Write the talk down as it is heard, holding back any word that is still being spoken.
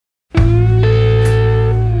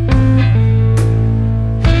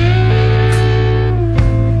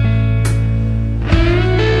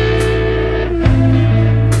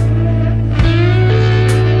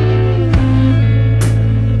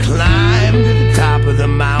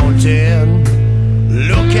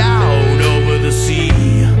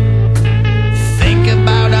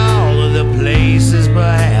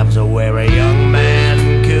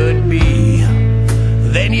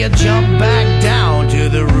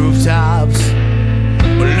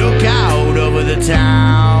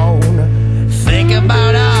town. Think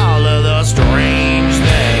about all of the strange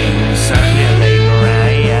things circulating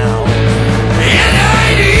around. It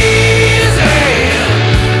ain't easy.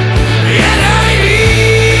 It ain't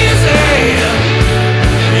easy.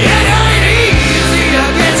 It ain't easy to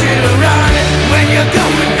get you to run when you're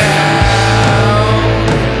going down.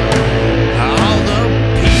 All the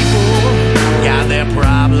people got their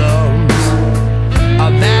problems.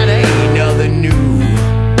 That ain't nothing new.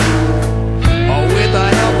 With the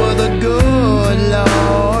help of the good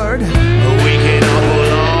Lord, we can all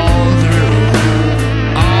pull on through.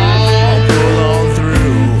 All pull on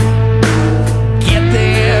through. Get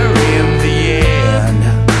there in the end.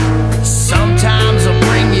 Sometimes I'll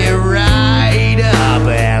bring you right up,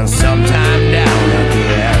 and sometime down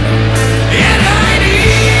again. It ain't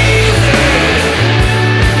easy.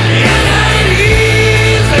 It ain't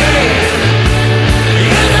easy.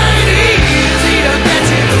 It ain't easy to get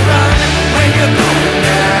you to run when you're going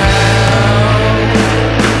down.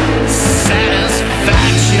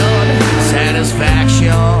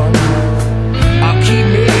 Satisfaction, I'll keep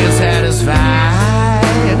me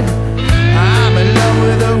satisfied. I'm in love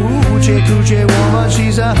with a hoochie coochie woman.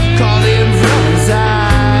 She's a